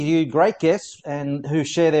you great guests and who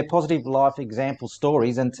share their positive life example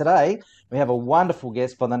stories. And today we have a wonderful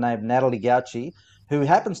guest by the name of Natalie Gauci, who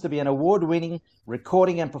happens to be an award-winning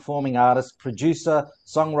recording and performing artist, producer,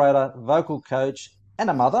 songwriter, vocal coach, and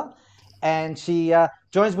a mother. And she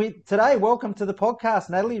joins me today. Welcome to the podcast,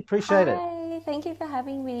 Natalie. Appreciate it. Hi, thank you for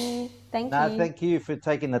having me. Thank No, you. thank you for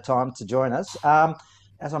taking the time to join us.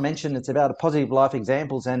 As I mentioned, it's about positive life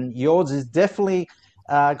examples, and yours is definitely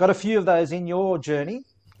got a few of those in your journey.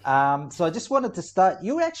 So I just wanted to start.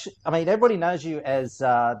 You actually, I mean, everybody knows you as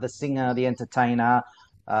the singer, the entertainer,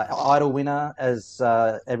 Idol winner, as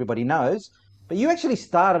everybody knows. But you actually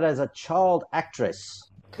started as a child actress.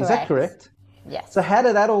 Is that Correct. correct? So Yes. how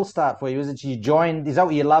did that all start for you? Is it you joined? Is that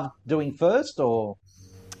what you loved doing first, or?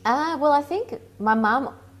 Well, I think my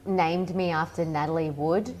mum named me after Natalie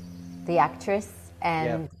Wood, the actress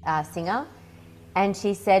Yeah. and singer. And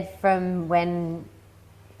she said from when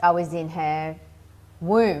I was in her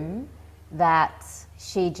womb that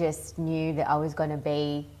she just knew that I was going to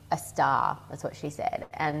be a star. That's what she said.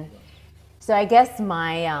 And so I guess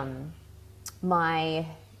my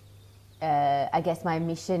I guess my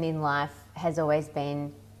mission in life has always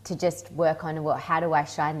been to just work on, well, how do I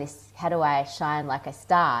shine this? How do I shine like a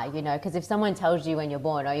star? You know, because if someone tells you when you're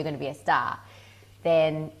born, oh, you're going to be a star,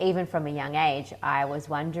 then even from a young age, I was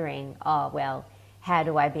wondering, oh, well, how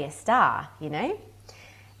do I be a star? You know,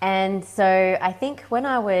 and so I think when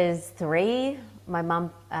I was 3, my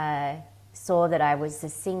mum saw that I was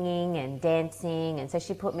singing and dancing, and so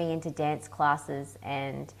she put me into dance classes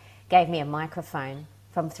and gave me a microphone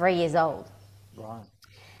from 3 years old. Right.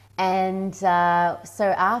 And so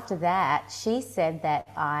after that, she said that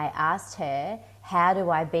I asked her, how do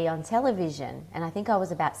I be on television? And I think I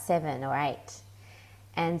was about 7 or 8.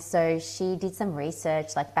 And so she did some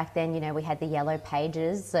research. Like back then, you know, we had the yellow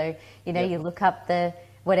pages. So, you know, Yep. you look up the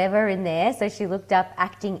whatever in there. So she looked up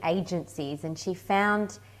acting agencies, and she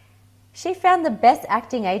found the best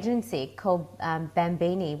acting agency called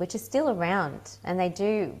Bambini, which is still around. And they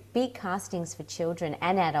do big castings for children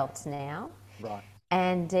and adults now. Right.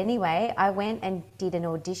 And anyway, I went and did an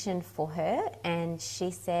audition for her, and she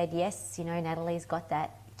said, yes, you know, Natalie's got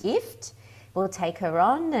that gift. We'll take her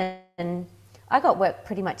on. And I got work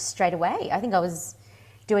pretty much straight away. I think I was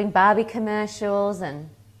doing Barbie commercials and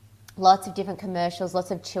lots of different commercials, lots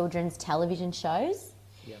of children's television shows.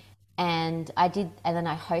 Yep. And then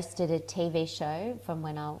I hosted a TV show from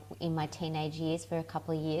when in my teenage years for a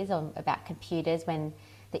couple of years about computers when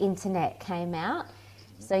the internet came out.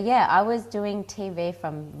 So yeah, I was doing TV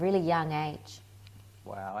from really young age.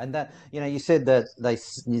 Wow. And that, you said that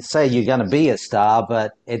you say you're going to be a star,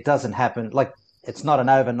 but it doesn't happen. Like, it's not an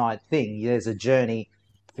overnight thing. There's a journey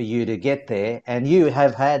for you to get there. And you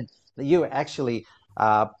were actually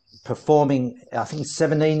uh, performing, I think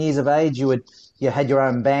 17 years of age, you had your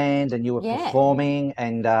own band and you were Yeah. performing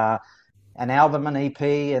and an album, an EP.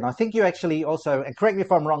 And I think you actually also, and correct me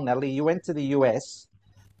if I'm wrong, Natalie, you went to the US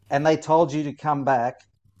and they told you to come back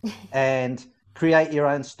and create your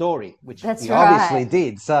own story, which That's you obviously right.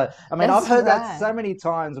 did. So, I mean, I've That's heard that right. so many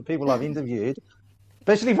times with people I've interviewed,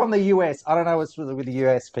 especially from the US. I don't know what's with the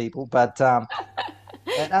US people, but and,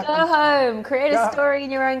 Go home, create a go, story in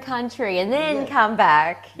your own country, and then yeah, come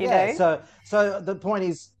back, you yeah. know? So the point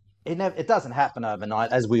is, it doesn't happen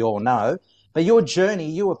overnight, as we all know. But your journey,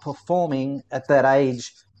 you were performing at that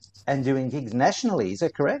age and doing gigs nationally. Is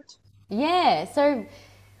that correct? Yeah, so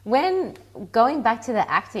when going back to the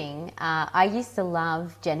acting, I used to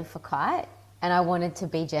love Jennifer Kite, and I wanted to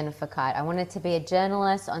be Jennifer Kite. I wanted to be a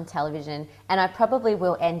journalist on television, and I probably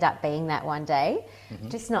will end up being that one day, Hmm.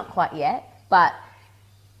 just not quite yet. But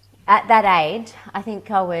at that age, I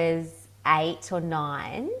think I was 8 or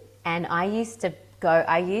 9, and I used to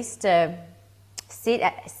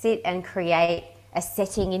sit and create a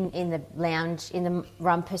setting in the lounge, in the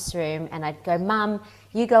rumpus room, and I'd go, Mum,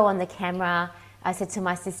 you go on the camera. I said to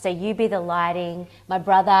my sister, you be the lighting. My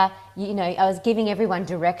brother, you know, I was giving everyone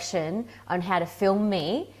direction on how to film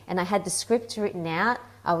me, and I had the script written out.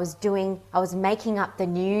 I was making up the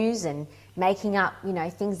news and making up, you know,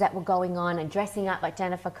 things that were going on and dressing up like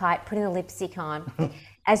Jennifer Kite, putting the lipstick on.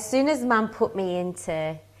 As soon as Mum put me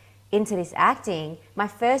into this acting, my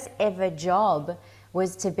first ever job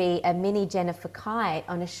was to be a mini Jennifer Kite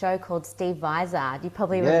on a show called Steve Vizard. You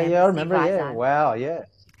probably Yeah, remember yeah, I Steve remember. Yeah, Vizard. wow, yeah.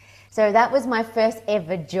 So that was my first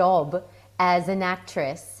ever job as an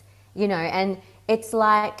actress, you know, and it's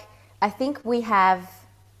like, I think we have,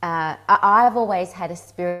 I've always had a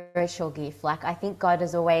spiritual gift. Like, I think God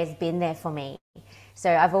has always been there for me. So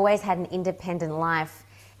I've always had an independent life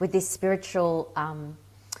with this spiritual,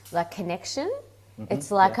 like, connection.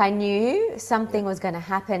 It's like I knew something was going to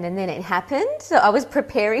happen, and then it happened. So I was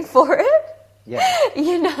preparing for it. Yeah.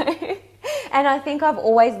 You know, and I think I've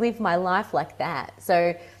always lived my life like that.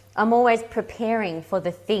 So I'm always preparing for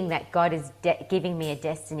the thing that God is giving me a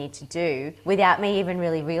destiny to do without me even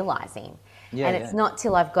really realizing. Yeah, and it's not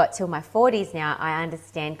till I've got till my 40s now I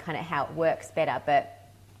understand kind of how it works better.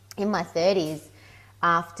 But in my 30s,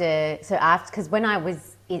 because when I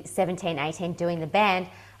was 17, 18 doing the band,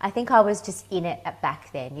 I think I was just in it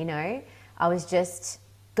back then, you know. I was just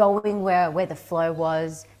going where the flow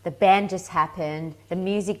was. The band just happened. The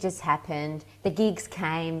music just happened. The gigs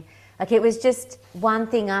came. Like it was just one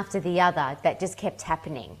thing after the other that just kept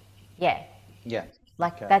happening. Yeah. Yeah.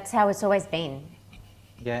 Like that's how it's always been.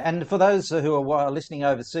 Yeah, and for those who are listening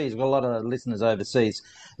overseas, we've got a lot of listeners overseas.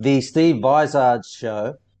 The Steve Vizard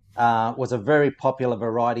show was a very popular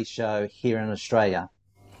variety show here in Australia.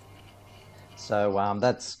 So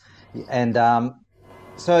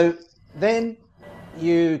so then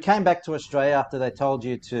you came back to Australia after they told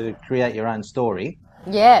you to create your own story.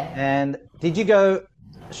 Yeah. And did you go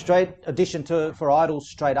straight audition for Idols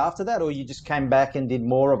straight after that, or you just came back and did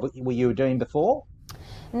more of what you were doing before?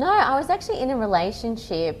 No, I was actually in a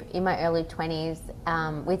relationship in my early 20s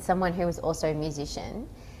with someone who was also a musician.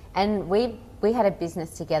 And we had a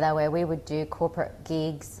business together where we would do corporate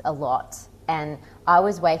gigs a lot. And I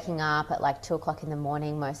was waking up at like 2 o'clock in the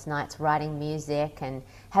morning most nights writing music and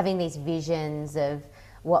having these visions of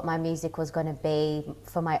what my music was going to be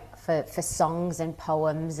for songs and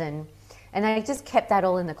poems. And I just kept that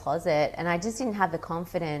all in the closet. And I just didn't have the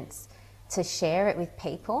confidence to share it with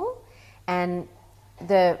people. And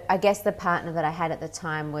I guess the partner that I had at the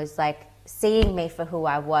time was like seeing me for who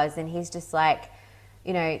I was, and he's just like,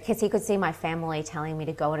 you know, because he could see my family telling me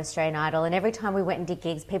to go on Australian Idol, and every time we went and did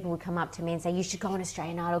gigs, people would come up to me and say, you should go on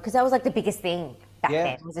Australian Idol, because that was like the biggest thing back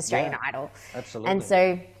then was Australian Idol. Absolutely. And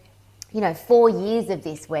so, you know, 4 years of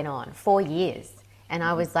this went on, 4 years, and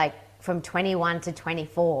I was like from 21 to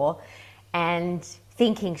 24 and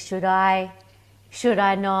thinking, should I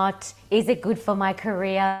not? Is it good for my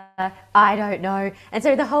career? I don't know. And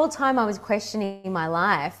so the whole time I was questioning my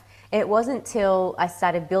life. It wasn't till I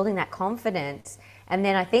started building that confidence. And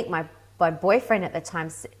then I think my boyfriend at the time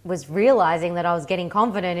was realizing that I was getting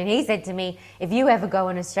confident. And he said to me, if you ever go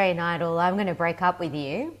on Australian Idol, I'm going to break up with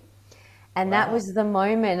you. And that was the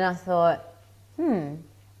moment I thought,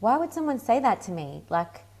 why would someone say that to me?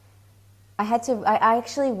 Like I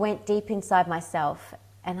actually went deep inside myself.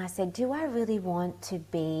 And I said, do I really want to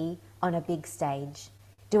be on a big stage?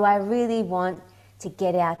 Do I really want to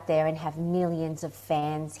get out there and have millions of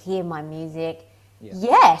fans hear my music? Yeah.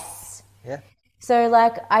 Yes. Yeah. So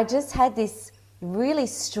like I just had this really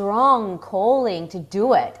strong calling to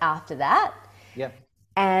do it after that. Yeah.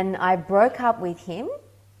 And I broke up with him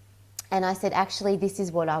and I said, actually, this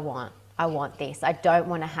is what I want. I want this. I don't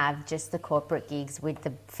want to have just the corporate gigs with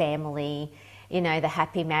the family, you know, the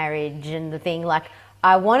happy marriage and the thing. Like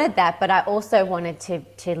I wanted that, but I also wanted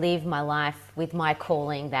to live my life with my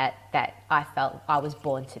calling that I felt I was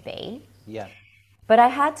born to be. Yeah. But I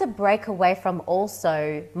had to break away from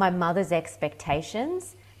also my mother's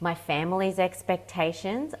expectations, my family's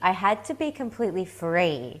expectations. I had to be completely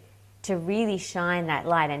free to really shine that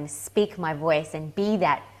light and speak my voice and be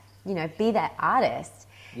that, you know, be that artist.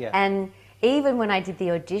 Yeah. And even when I did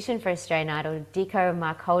the audition for Australian Idol, Dico and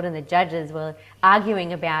Mark Holden, the judges, were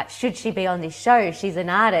arguing about should she be on this show? She's an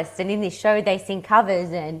artist, and in this show they sing covers,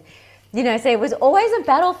 and you know, so it was always a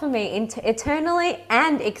battle for me internally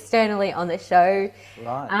and externally on the show.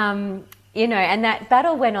 Right. You know, and that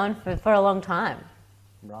battle went on for a long time.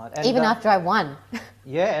 Right. And, even after I won.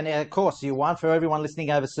 Yeah, and of course you won. For everyone listening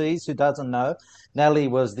overseas who doesn't know, Natalie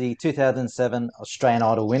was the 2007 Australian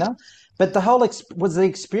Idol winner. But the whole was the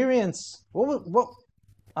experience. What?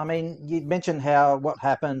 I mean, you mentioned what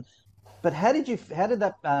happened, but how did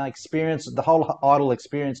that experience, the whole Idol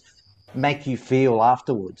experience, make you feel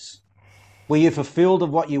afterwards? Were you fulfilled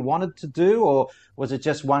of what you wanted to do, or was it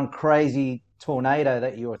just one crazy tornado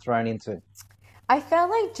that you were thrown into? I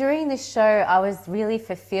felt like during the show I was really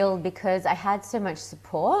fulfilled because I had so much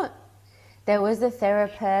support. There was a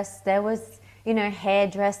therapist, there was, you know,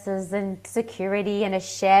 hairdressers and security and a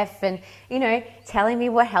chef and, you know, telling me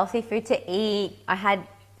what healthy food to eat. I had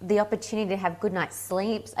the opportunity to have good night's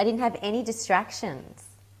sleeps. I didn't have any distractions.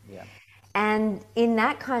 Yeah. And in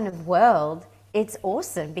that kind of world, it's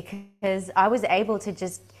awesome because I was able to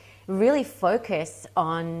just really focus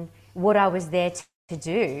on what I was there to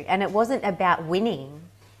do. And it wasn't about winning.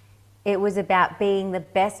 It was about being the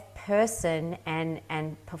best person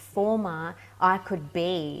and performer I could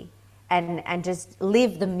be and just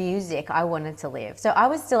live the music I wanted to live. So I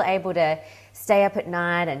was still able to stay up at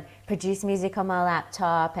night and produce music on my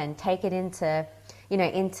laptop and take it into,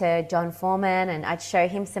 into John Foreman, and I'd show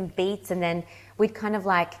him some beats, and then we'd kind of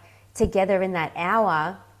like together in that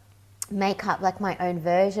hour make up like my own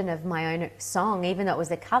version of my own song. Even though it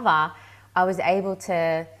was a cover, I was able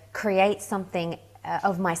to create something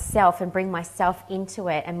of myself and bring myself into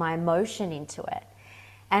it and my emotion into it.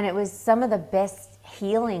 And it was some of the best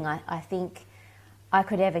healing I think I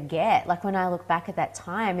could ever get. Like when I look back at that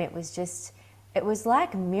time, it was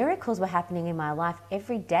like miracles were happening in my life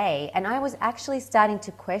every day. And I was actually starting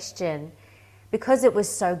to question, because it was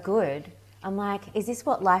so good, I'm like, is this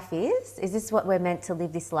what life is? Is this what we're meant to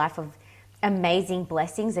live, this life of amazing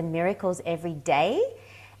blessings and miracles every day?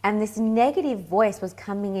 And this negative voice was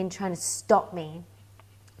coming in trying to stop me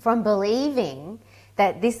from believing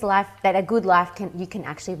that this life, that a good life you can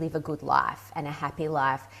actually live a good life and a happy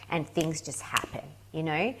life and things just happen,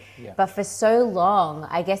 Yeah. But for so long,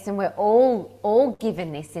 I guess, and we're all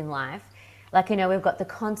given this in life, like, we've got the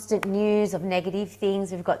constant news of negative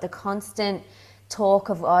things, we've got the constant talk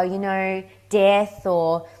of, death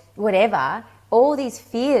or whatever, all these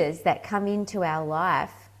fears that come into our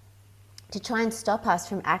life to try and stop us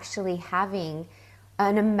from actually having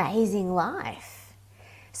an amazing life.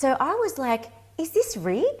 So I was like, is this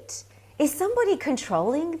rigged? Is somebody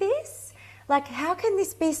controlling this? Like, how can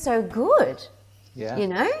this be so good? Yeah.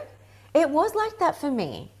 It was like that for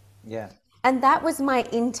me. Yeah. And that was my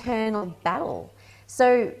internal battle.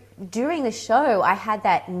 So during the show, I had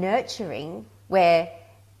that nurturing where,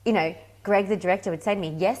 Greg, the director, would say to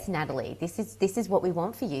me, yes, Natalie, this is what we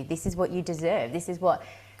want for you. This is what you deserve.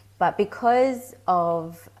 But because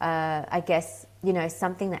of, I guess,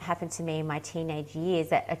 something that happened to me in my teenage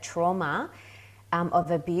years, a trauma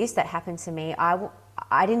of abuse that happened to me,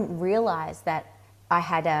 I didn't realize that I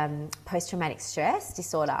had post-traumatic stress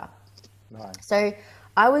disorder. Right. So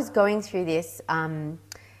I was going through this fame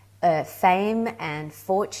and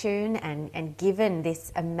fortune and given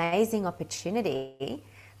this amazing opportunity,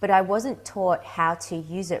 but I wasn't taught how to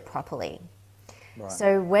use it properly. Right.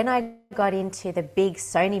 So when I got into the big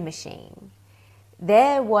Sony machine,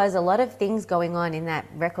 there was a lot of things going on in that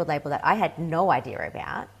record label that I had no idea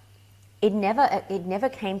about. It never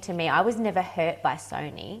came to me. I was never hurt by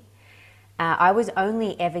Sony. I was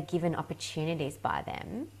only ever given opportunities by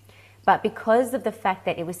them. But because of the fact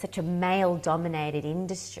that it was such a male-dominated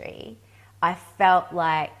industry, I felt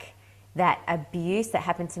like that abuse that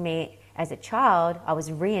happened to me as a child, I was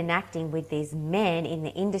reenacting with these men in the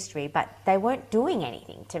industry, but they weren't doing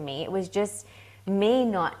anything to me. It was just me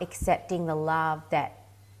not accepting the love that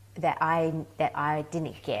I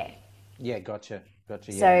didn't get. Yeah, gotcha. Yeah.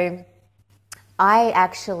 So I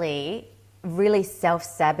actually really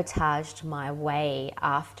self-sabotaged my way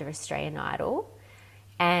after Australian Idol,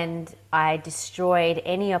 and I destroyed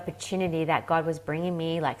any opportunity that God was bringing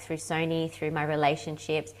me, like through Sony, through my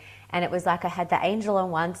relationships. And it was like I had the angel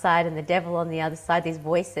on one side and the devil on the other side, these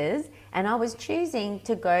voices, and I was choosing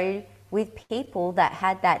to go with people that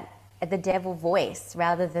had the devil voice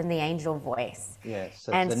rather than the angel voice. Yeah,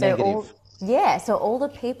 so and the so negative. So all the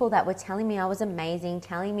people that were telling me I was amazing,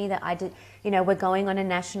 telling me that I did, we're going on a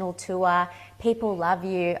national tour, people love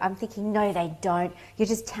you. I'm thinking, no, they don't. You're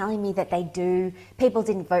just telling me that they do. People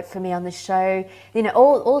didn't vote for me on the show.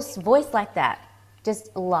 All voice like that,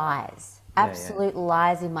 just lies. Absolute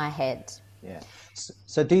lies in my head. Yeah.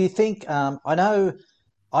 So do you think, I know,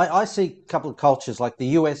 I see a couple of cultures, like the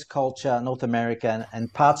US culture, North America,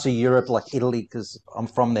 and parts of Europe, like Italy, because I'm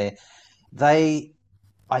from there.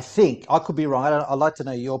 I think, I could be wrong, I'd like to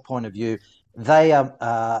know your point of view. They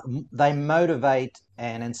motivate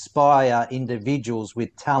and inspire individuals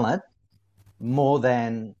with talent more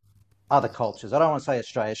than other cultures. I don't want to say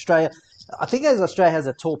Australia. I think Australia has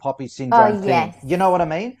a tall poppy syndrome thing. You know what I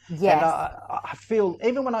mean? Yes. And I feel,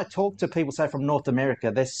 even when I talk to people, say from North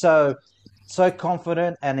America, they're so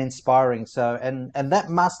confident and inspiring. So, and that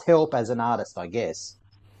must help as an artist, I guess.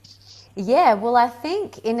 Yeah, well, I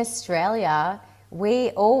think in Australia, we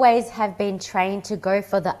always have been trained to go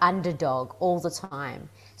for the underdog all the time.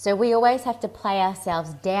 So we always have to play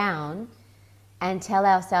ourselves down and tell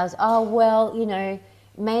ourselves, oh, well,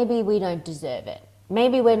 maybe we don't deserve it.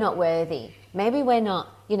 Maybe we're not worthy. Maybe we're not,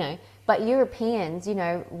 But Europeans,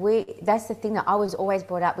 that's the thing that I was always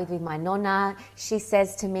brought up with my nonna. She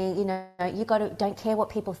says to me, don't care what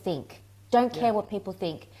people think. Don't care what people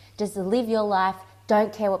think. Just live your life.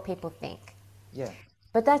 Don't care what people think. Yeah.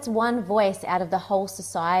 But that's one voice out of the whole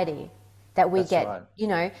society that we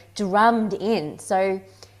drummed in. So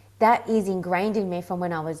that is ingrained in me from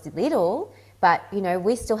when I was little. But,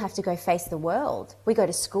 we still have to go face the world. We go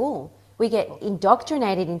to school. we get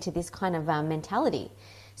indoctrinated into this kind of mentality.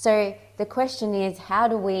 So the question is, how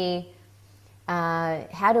do we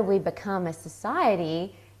become a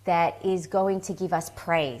society that is going to give us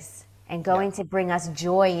praise and going to bring us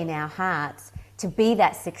joy in our hearts to be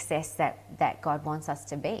that success that God wants us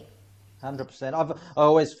to be? 100%. I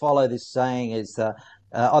always follow this saying is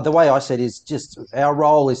the way I said is just our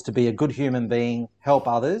role is to be a good human being, help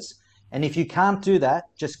others. And if you can't do that,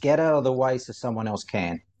 just get out of the way so someone else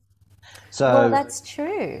can. So, Well, that's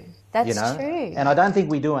true. That's true. and I don't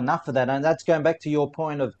think we do enough of that. And that's going back to your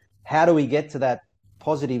point of how do we get to that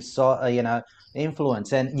positive,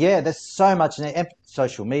 influence. And yeah, there's so much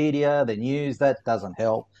social media, the news, that doesn't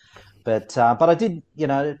help. But I did,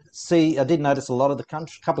 I did notice a lot of the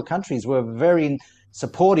couple of countries were very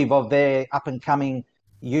supportive of their up and coming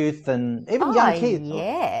youth and even young kids.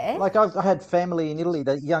 Yeah. Like I had family in Italy,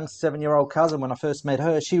 the young 7-year-old cousin, when I first met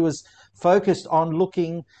her, she was focused on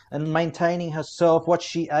looking and maintaining herself, what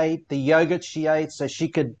she ate, the yogurt she ate, so she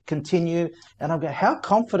could continue. And I'm going, how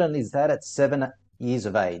confident is that at 7 years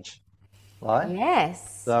of age? Right?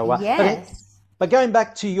 Yes. So, yes. But going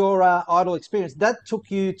back to your idol experience, that took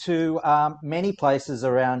you to many places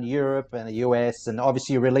around Europe and the US, and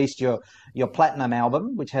obviously you released your platinum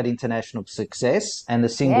album, which had international success, and the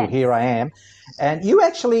single Here I Am. And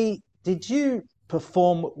did you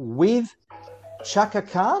perform with Chaka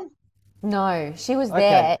Khan? No, she was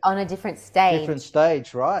there on a different stage. Different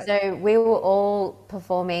stage, right. So we were all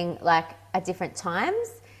performing like at different times.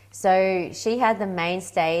 So she had the main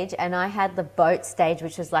stage and I had the boat stage,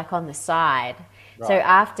 which was like on the side. Right.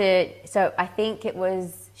 So I think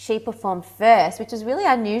she performed first, which was really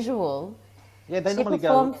unusual. Yeah, they she normally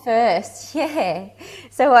performed first, yeah.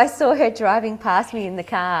 So I saw her driving past me in the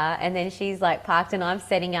car and then she's like parked and I'm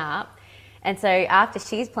setting up. And so after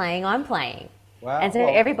she's playing, I'm playing. Wow. And so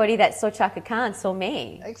everybody that saw Chaka Khan saw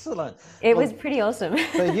me. Excellent. It was pretty awesome.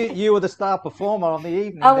 So you were the star performer on the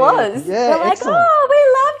evening. I was. Yeah, They're like, excellent. oh, we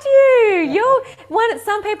loved you. You're one.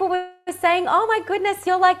 Some people were saying, oh my goodness,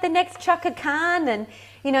 you're like the next Chaka Khan. And,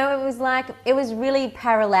 it was really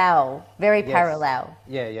parallel, very parallel.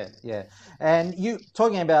 Yeah. And you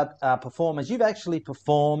talking about performers, you've actually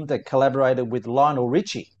performed and collaborated with Lionel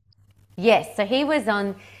Ritchie. Yes. So he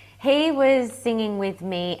was singing with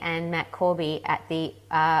me and Matt Corby at the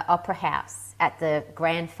Opera House at the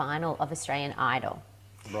grand final of Australian Idol.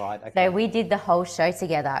 Right. Okay. So we did the whole show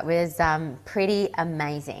together. It was pretty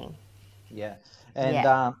amazing. Yeah.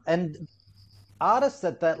 And artists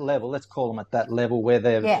at that level, let's call them at that level where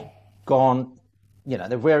they've gone,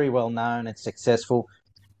 they're very well known and successful.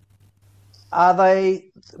 Are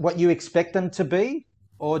they what you expect them to be?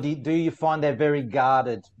 Or do you find they're very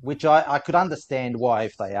guarded, which I could understand why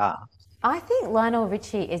if they are? I think Lionel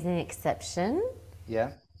Ritchie is an exception.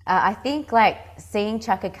 Yeah. I think like seeing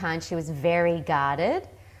Chaka Khan, she was very guarded,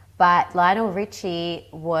 but Lionel Ritchie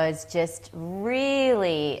was just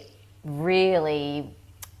really, really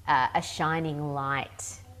a shining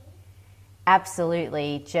light.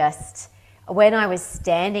 Absolutely. Just when I was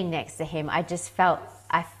standing next to him, I felt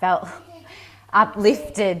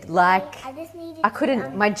uplifted, like I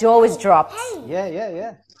couldn't, my jaw was dropped.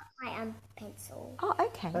 Yeah. My pencil. Oh,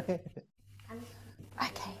 okay.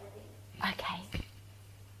 Okay.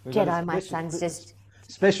 Jedi, my son's just...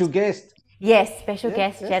 Special guest. Yes, special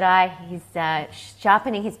guest, Jedi. He's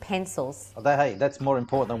sharpening his pencils. Oh, hey, that's more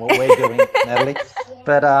important than what we're doing, Natalie.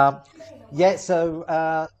 But, so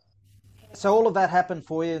all of that happened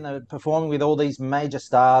for you, performing with all these major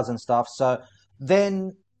stars and stuff. So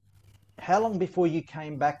then how long before you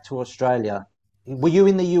came back to Australia? Were you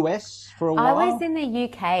in the US for a while? I was in the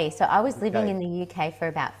UK. So I was living in the UK for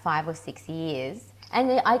about 5 or 6 years.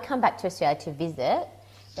 And I come back to Australia to visit.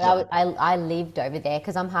 But I lived over there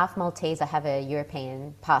because I'm half Maltese. I have a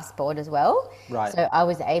European passport as well. Right. So I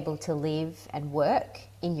was able to live and work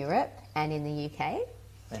in Europe and in the UK.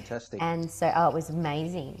 Fantastic. And so it was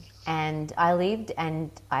amazing. And I lived and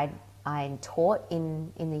I taught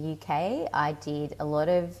in the UK. I did a lot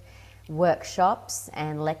of workshops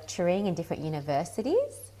and lecturing in different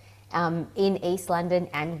universities in East London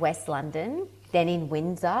and West London, then in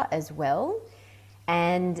Windsor as well.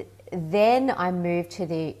 And then I moved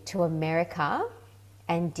to America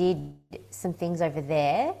and did some things over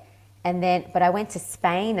there. But I went to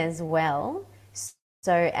Spain as well.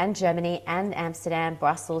 So, and Germany and Amsterdam,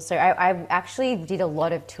 Brussels. So I actually did a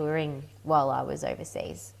lot of touring while I was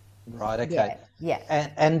overseas. Right, okay. Yeah.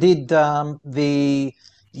 And did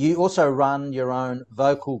you also run your own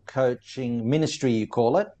vocal coaching ministry, you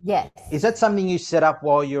call it? Yes. Is that something you set up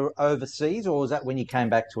while you're overseas, or was that when you came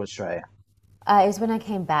back to Australia? It was when I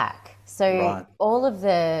came back. So all of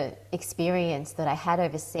the experience that I had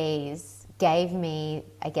overseas gave me,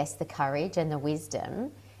 I guess, the courage and the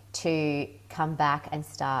wisdom to come back and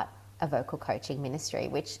start a vocal coaching ministry,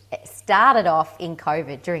 which started off in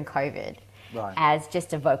COVID, during COVID, Right. as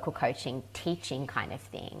just a vocal coaching teaching kind of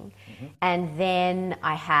thing. And then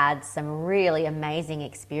I had some really amazing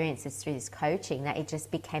experiences through this coaching that it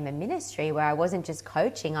just became a ministry where I wasn't just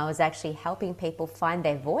coaching, I was actually helping people find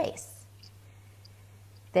their voice,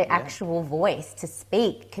 their actual voice, to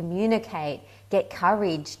speak, communicate, get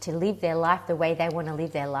courage to live their life the way they want to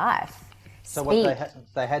live their life. So what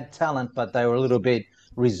they had talent, but they were a little bit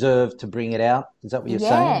reserved to bring it out. Is that what you're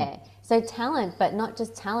saying? Yeah. So talent, but not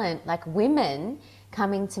just talent, like women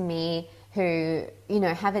coming to me who, you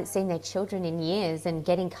know, haven't seen their children in years and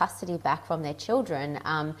getting custody back from their children,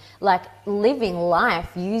 like living life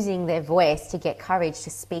using their voice to get courage to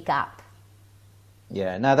speak up.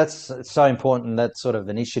 Yeah, no, that's so important, that sort of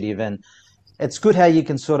initiative. And it's good how you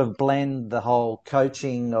can sort of blend the whole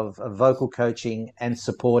coaching of vocal coaching and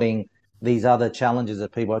supporting these other challenges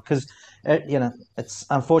that people, because you know, it's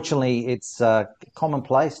unfortunately it's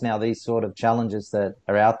commonplace now, these sort of challenges that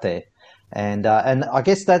are out there, and I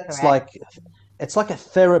guess that's Correct. like, it's like a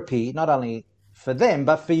therapy, not only for them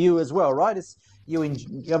but for you as well, right? You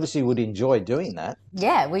obviously would enjoy doing that.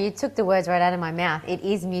 Yeah, well, you took the words right out of my mouth. It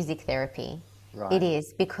is music therapy. Right. It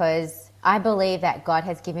is, because I believe that God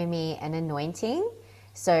has given me an anointing.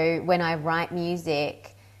 So when I write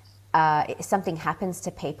music, something happens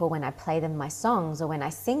to people when I play them my songs, or when I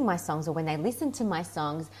sing my songs, or when they listen to my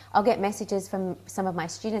songs. I'll get messages from some of my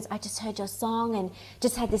students, I just heard your song and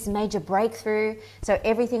just had this major breakthrough. So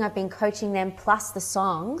everything I've been coaching them plus the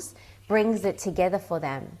songs brings it together for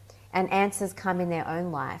them, and answers come in their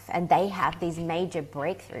own life, and they have these major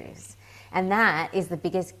breakthroughs. And that is the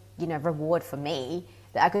biggest, you know, reward for me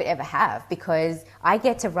that I could ever have, because I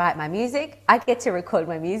get to write my music, I get to record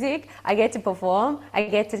my music, I get to perform, I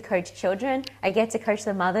get to coach children, I get to coach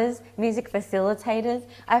the mothers, music facilitators.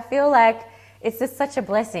 I feel like it's just such a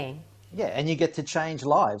blessing. Yeah, and you get to change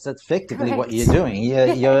lives. That's effectively what Correct. you're doing.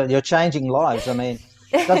 You're changing lives. I mean,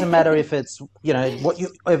 it doesn't matter if it's, you know,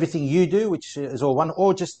 everything you do, which is all one,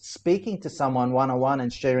 or just speaking to someone one-on-one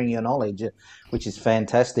and sharing your knowledge, which is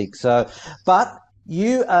fantastic. So, but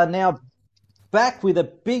you are now back with a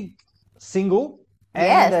big single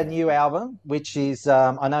and a Yes. new album, which is,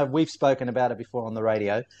 I know we've spoken about it before on the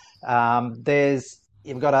radio.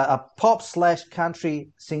 You've got a pop slash country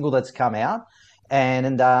single that's come out,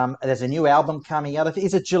 and there's a new album coming out.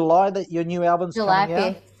 Is it July that your new album's July coming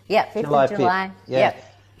out? 5th. Yep, 5th July of 5th. July. Yeah. Yep.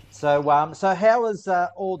 So how was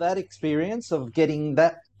all that experience of getting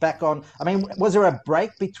that back on? I mean, was there a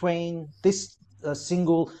break between this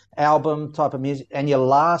single album type of music and your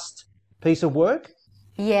last piece of work?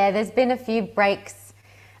 Yeah, there's been a few breaks.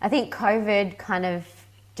 I think COVID kind of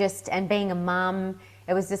just, and being a mum,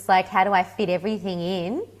 it was just like, how do I fit everything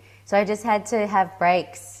in? So I just had to have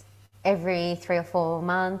breaks every 3 or 4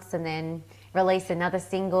 months and then release another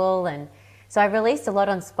single. And so I released a lot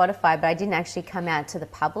on Spotify, but I didn't actually come out to the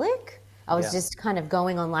public. I was Yeah. just kind of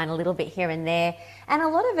going online a little bit here and there. And a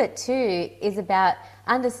lot of it too is about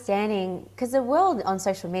understanding, because the world on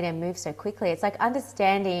social media moves so quickly. It's like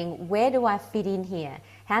understanding, where do I fit in here?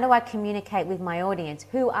 How do I communicate with my audience?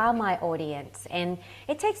 Who are my audience? And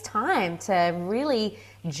it takes time to really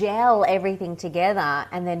gel everything together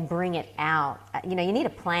and then bring it out. You know, you need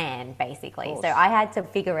a plan, basically. So I had to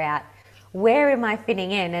figure out, where am I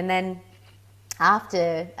fitting in? And then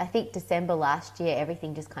after, I think, December last year,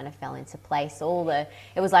 everything just kind of fell into place.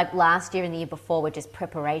 It was like last year and the year before were just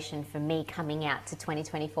preparation for me coming out to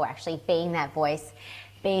 2024, actually being that voice,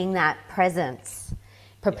 being that presence,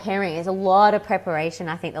 preparing. There's a lot of preparation,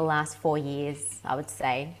 I think, the last 4 years, I would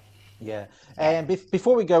say. Yeah. And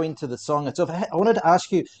before we go into the song itself, I wanted to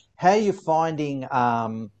ask you how you're finding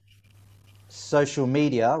social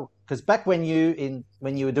media, because back when you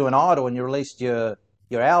were doing Idol and you released your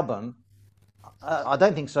album, I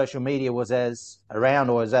don't think social media was as around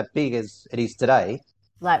or as that big as it is today.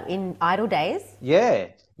 Like in Idle days? Yeah,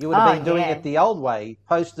 you would have Oh, been doing yeah. it the old way,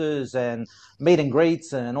 posters and meet and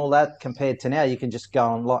greets and all that, compared to now you can just go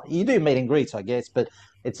on. You do meet and greets, I guess, but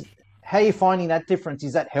it's, how are you finding that difference?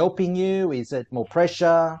 Is that helping you? Is it more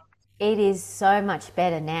pressure? It is so much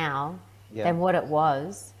better now Yeah. than what it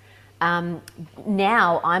was.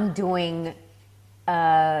 Now I'm doing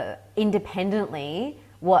independently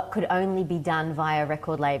what could only be done via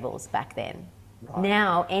record labels back then. Right.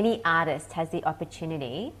 Now any artist has the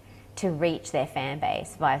opportunity to reach their fan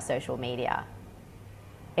base via social media.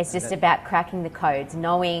 It's just about cracking the codes,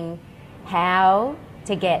 knowing how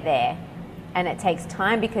to get there. And it takes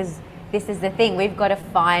time, because this is the thing, we've got to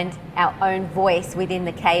find our own voice within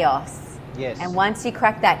the chaos. Yes. And once you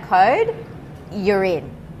crack that code, you're in.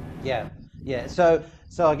 Yeah. Yeah. So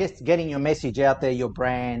I guess getting your message out there, your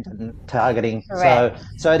brand and targeting. Correct.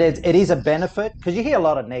 So it is a benefit because you hear a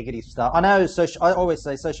lot of negative stuff. I know. I always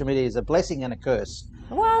say social media is a blessing and a curse.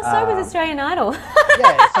 Well, so was Um, Australian Idol.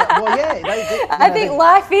 yeah. They I think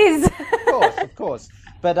life is. of course.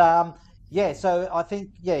 But yeah. So I think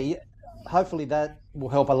hopefully that will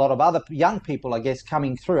help a lot of other young people, I guess,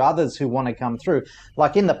 coming through. Others who want to come through.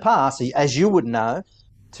 Like in the past, as you would know,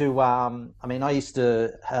 I mean, I used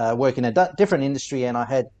to work in a different industry, and I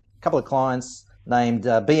had a couple of clients named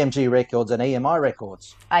BMG Records and EMI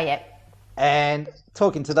Records. Oh, yeah. And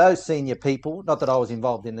talking to those senior people, not that I was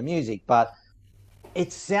involved in the music, but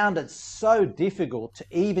it sounded so difficult to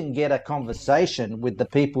even get a conversation with the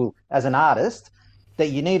people as an artist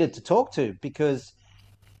that you needed to talk to, because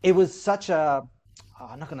it was such I'm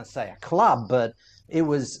not going to say a club, but it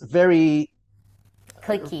was very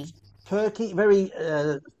Clicky. perky, very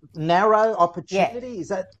narrow opportunity. Yeah. Is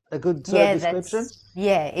that a good description?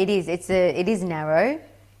 It is. It is narrow,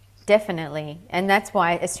 definitely, and that's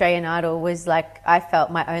why Australian Idol was like I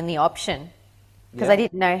felt my only option because I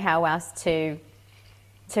didn't know how else to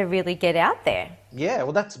really get out there. Yeah,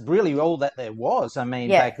 well, that's really all that there was. I mean,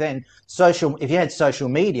 back then, if you had social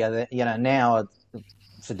media, now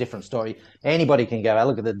it's a different story. Anybody can go,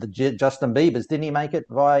 look at the Justin Bieber's. Didn't he make it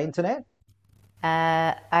via internet?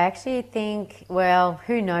 I actually think, well,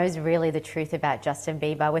 who knows really the truth about Justin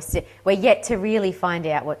Bieber? We're yet to really find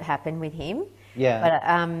out what happened with him. Yeah.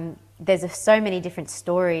 But there's so many different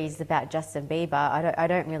stories about Justin Bieber. I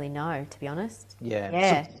don't really know, to be honest. Yeah.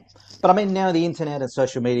 Yeah. But I mean, now the internet and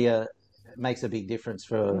social media makes a big difference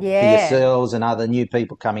for yourselves and other new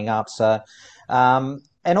people coming up. So,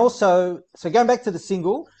 and also, going back to the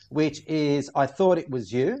single, which is "I Thought It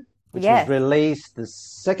Was You," which was released the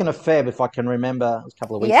 2nd of Feb, if I can remember. It was a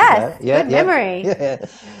couple of weeks ago. Good memory. Yeah.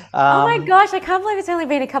 Oh my gosh, I can't believe it's only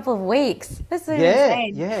been a couple of weeks. That's so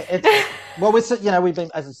insane. Yeah. Well, we've been,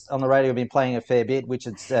 as on the radio, we've been playing a fair bit, which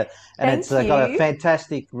it's it's got a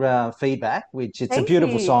fantastic feedback. Which it's a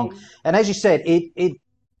beautiful song, and as you said,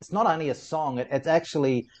 it's not only a song; it's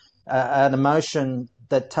actually an emotion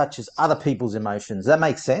that touches other people's emotions. That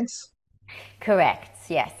makes sense. Correct.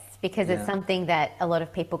 Yes. Because it's something that a lot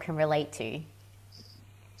of people can relate to.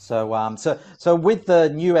 So with the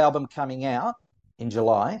new album coming out in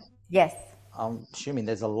July, yes, I'm assuming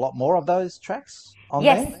there's a lot more of those tracks on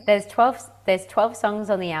there. there. Yes, there's 12 songs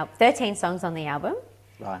on the album, 13 songs on the album,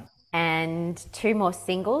 right? And 2 more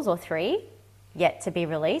singles or 3 yet to be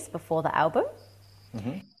released before the album.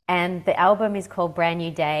 Mm-hmm. And the album is called Brand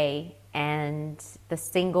New Day, and the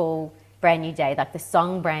single Brand New Day, like the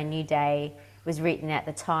song Brand New Day, was written at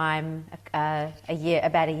the time about a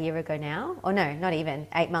year ago now, or no, not even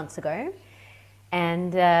 8 months ago,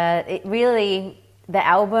 and the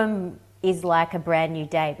album is like a brand new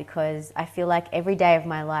day, because I feel like every day of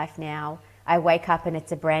my life now I wake up and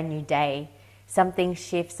it's a brand new day. Something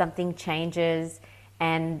shifts, something changes,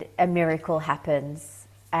 and a miracle happens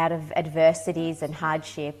out of adversities and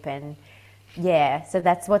hardship, and so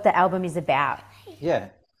that's what the album is about. Yeah,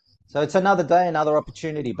 so it's another day, another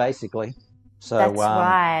opportunity, basically. So that's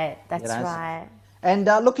right. That's right. And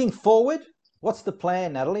looking forward, what's the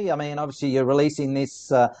plan, Natalie? I mean, obviously you're releasing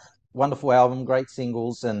this wonderful album, great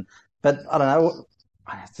singles, but I don't know.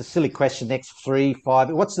 It's a silly question. Next 3, 5.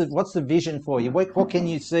 What's the vision for you? What can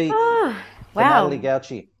you see for Natalie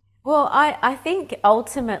Gauci? Well, I think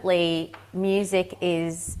ultimately music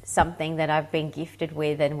is something that I've been gifted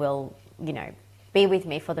with and will, be with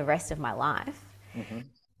me for the rest of my life. Mm-hmm.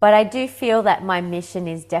 But I do feel that my mission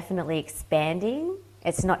is definitely expanding.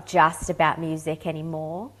 It's not just about music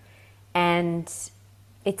anymore. And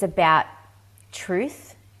it's about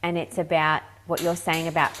truth, and it's about what you're saying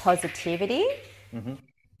about positivity. Mm-hmm.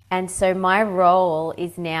 And so my role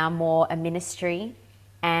is now more a ministry,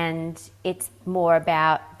 and it's more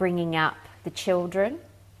about bringing up the children.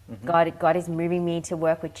 Mm-hmm. God is moving me to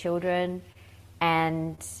work with children,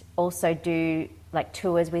 and also do like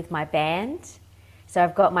tours with my band. So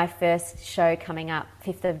I've got my first show coming up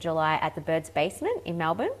 5th of July at the Bird's Basement in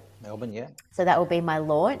Melbourne. Melbourne, yeah. So that will be my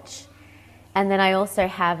launch. And then I also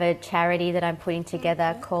have a charity that I'm putting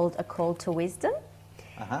together called A Call to Wisdom.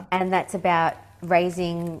 Uh-huh. And that's about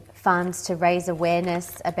raising funds to raise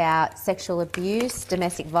awareness about sexual abuse,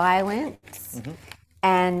 domestic violence,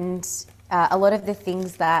 and a lot of the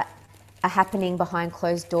things that are happening behind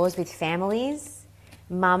closed doors with families.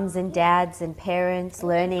 Mums and dads and parents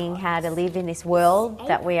learning how to live in this world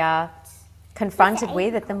that we are confronted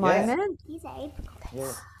with at the moment.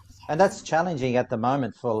 Yeah. And that's challenging at the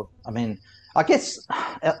moment I guess,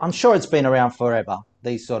 I'm sure it's been around forever,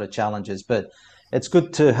 these sort of challenges. But it's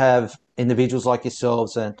good to have individuals like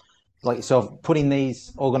yourselves and like yourself putting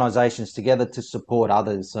these organisations together to support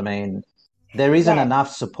others. I mean, there isn't Yeah. enough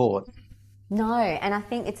support. No, and I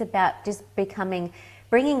think it's about just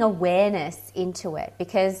bringing awareness into it,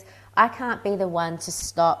 because I can't be the one to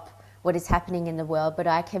stop what is happening in the world, but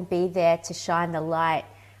I can be there to shine the light,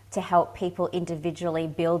 to help people individually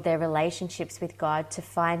build their relationships with God, to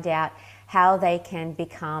find out how they can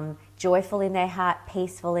become joyful in their heart,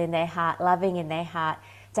 peaceful in their heart, loving in their heart,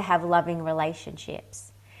 to have loving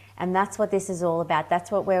relationships. And that's what this is all about.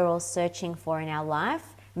 That's what we're all searching for in our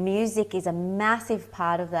life. Music is a massive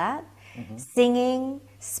part of that. Singing,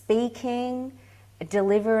 speaking,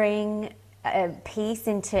 delivering peace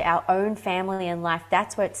into our own family and life,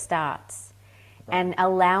 that's where it starts. Right. And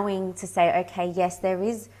allowing to say, okay, yes, there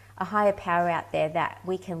is a higher power out there that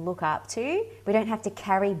we can look up to. We don't have to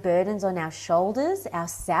carry burdens on our shoulders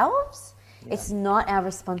ourselves. Yeah. It's not our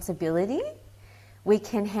responsibility. We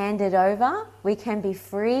can hand it over. We can be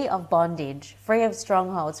free of bondage, free of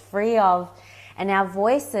strongholds, and our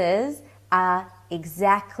voices are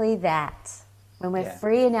exactly that. When we're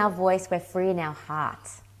free in our voice, we're free in our heart.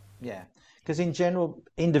 Yeah, because in general,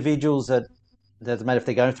 individuals that doesn't matter if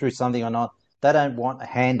they're going through something or not, they don't want a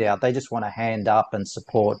handout. They just want a hand up and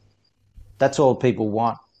support. That's all people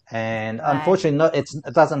want. And unfortunately,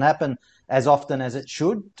 it doesn't happen as often as it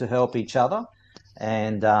should to help each other.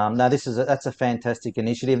 And no, that's a fantastic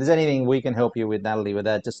initiative. If there's anything we can help you with, Natalie, with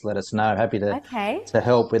that, just let us know. Happy to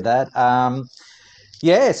help with that.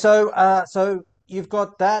 So you've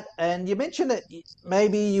got that, and you mentioned that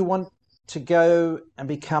maybe you want to go and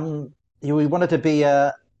become. You wanted to be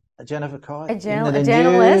a Jennifer Kite, a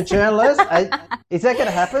journalist. Journalist. Is that going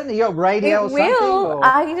to happen? You got radio or something? Or?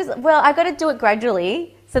 I got to do it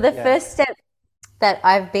gradually. So the first step that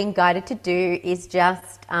I've been guided to do is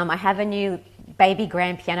just I have a new baby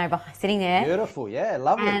grand piano sitting there. Beautiful, yeah,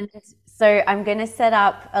 lovely. And so I'm going to set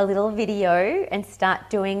up a little video and start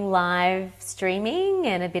doing live streaming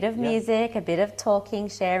and a bit of music, a bit of talking,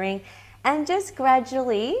 sharing, and just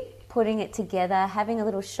gradually putting it together, having a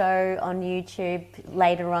little show on YouTube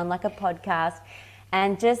later on, like a podcast.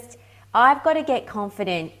 And just, I've got to get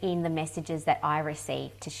confident in the messages that I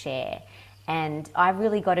receive to share. And I've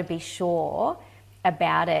really got to be sure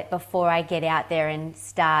about it before I get out there and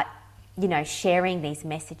start, sharing these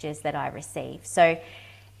messages that I receive. So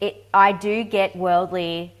I do get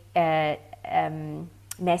worldly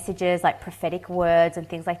messages, like prophetic words and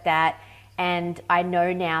things like that. And I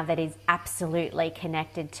know now that is absolutely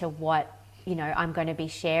connected to what, I'm going to be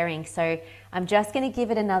sharing. So I'm just going to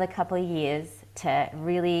give it another couple of years to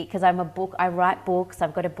really, because I write books.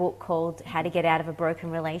 I've got a book called How to Get Out of a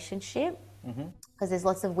Broken Relationship, because there's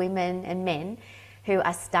lots of women and men who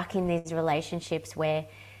are stuck in these relationships where,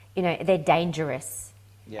 they're dangerous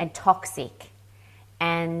and toxic.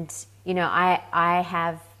 And, I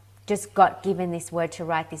have just got given this word to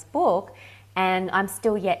write this book, and I'm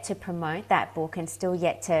still yet to promote that book and still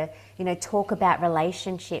yet to, talk about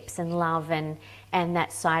relationships and love and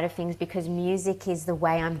that side of things, because music is the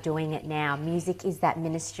way I'm doing it now. Music is that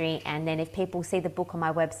ministry. And then if people see the book on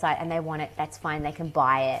my website and they want it, that's fine. They can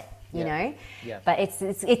buy it, you know. Yeah. But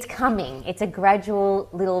it's coming. It's a gradual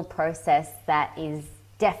little process that is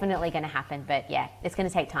definitely going to happen. But yeah, it's going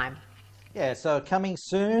to take time. Yeah, so coming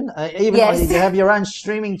soon. You have your own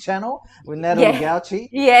streaming channel with Natalie Gauci.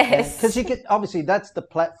 Yes. Because you could, obviously, that's the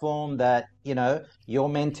platform that, you're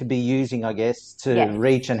meant to be using, I guess, to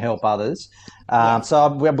reach and help others.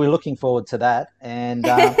 So we're looking forward to that. And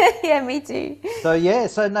yeah, me too. So,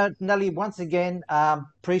 Natalie, once again,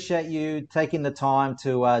 appreciate you taking the time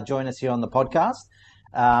to join us here on the podcast.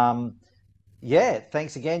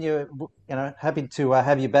 Thanks again. You're happy to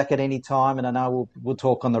have you back at any time, and I know we'll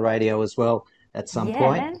talk on the radio as well at some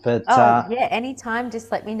point. But anytime.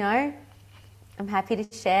 Just let me know. I'm happy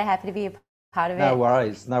to share. Happy to be a part of it. No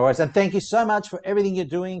worries, and thank you so much for everything you're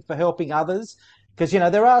doing for helping others. Because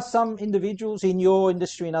there are some individuals in your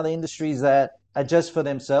industry and other industries that are just for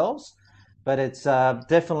themselves, but it's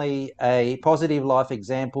definitely a positive life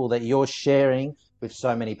example that you're sharing with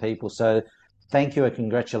so many people. So. Thank you and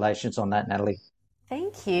congratulations on that, Natalie.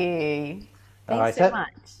 Thank you. Thanks so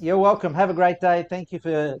much. You're welcome. Have a great day. Thank you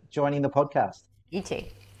for joining the podcast. You too.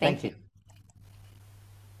 Thank you.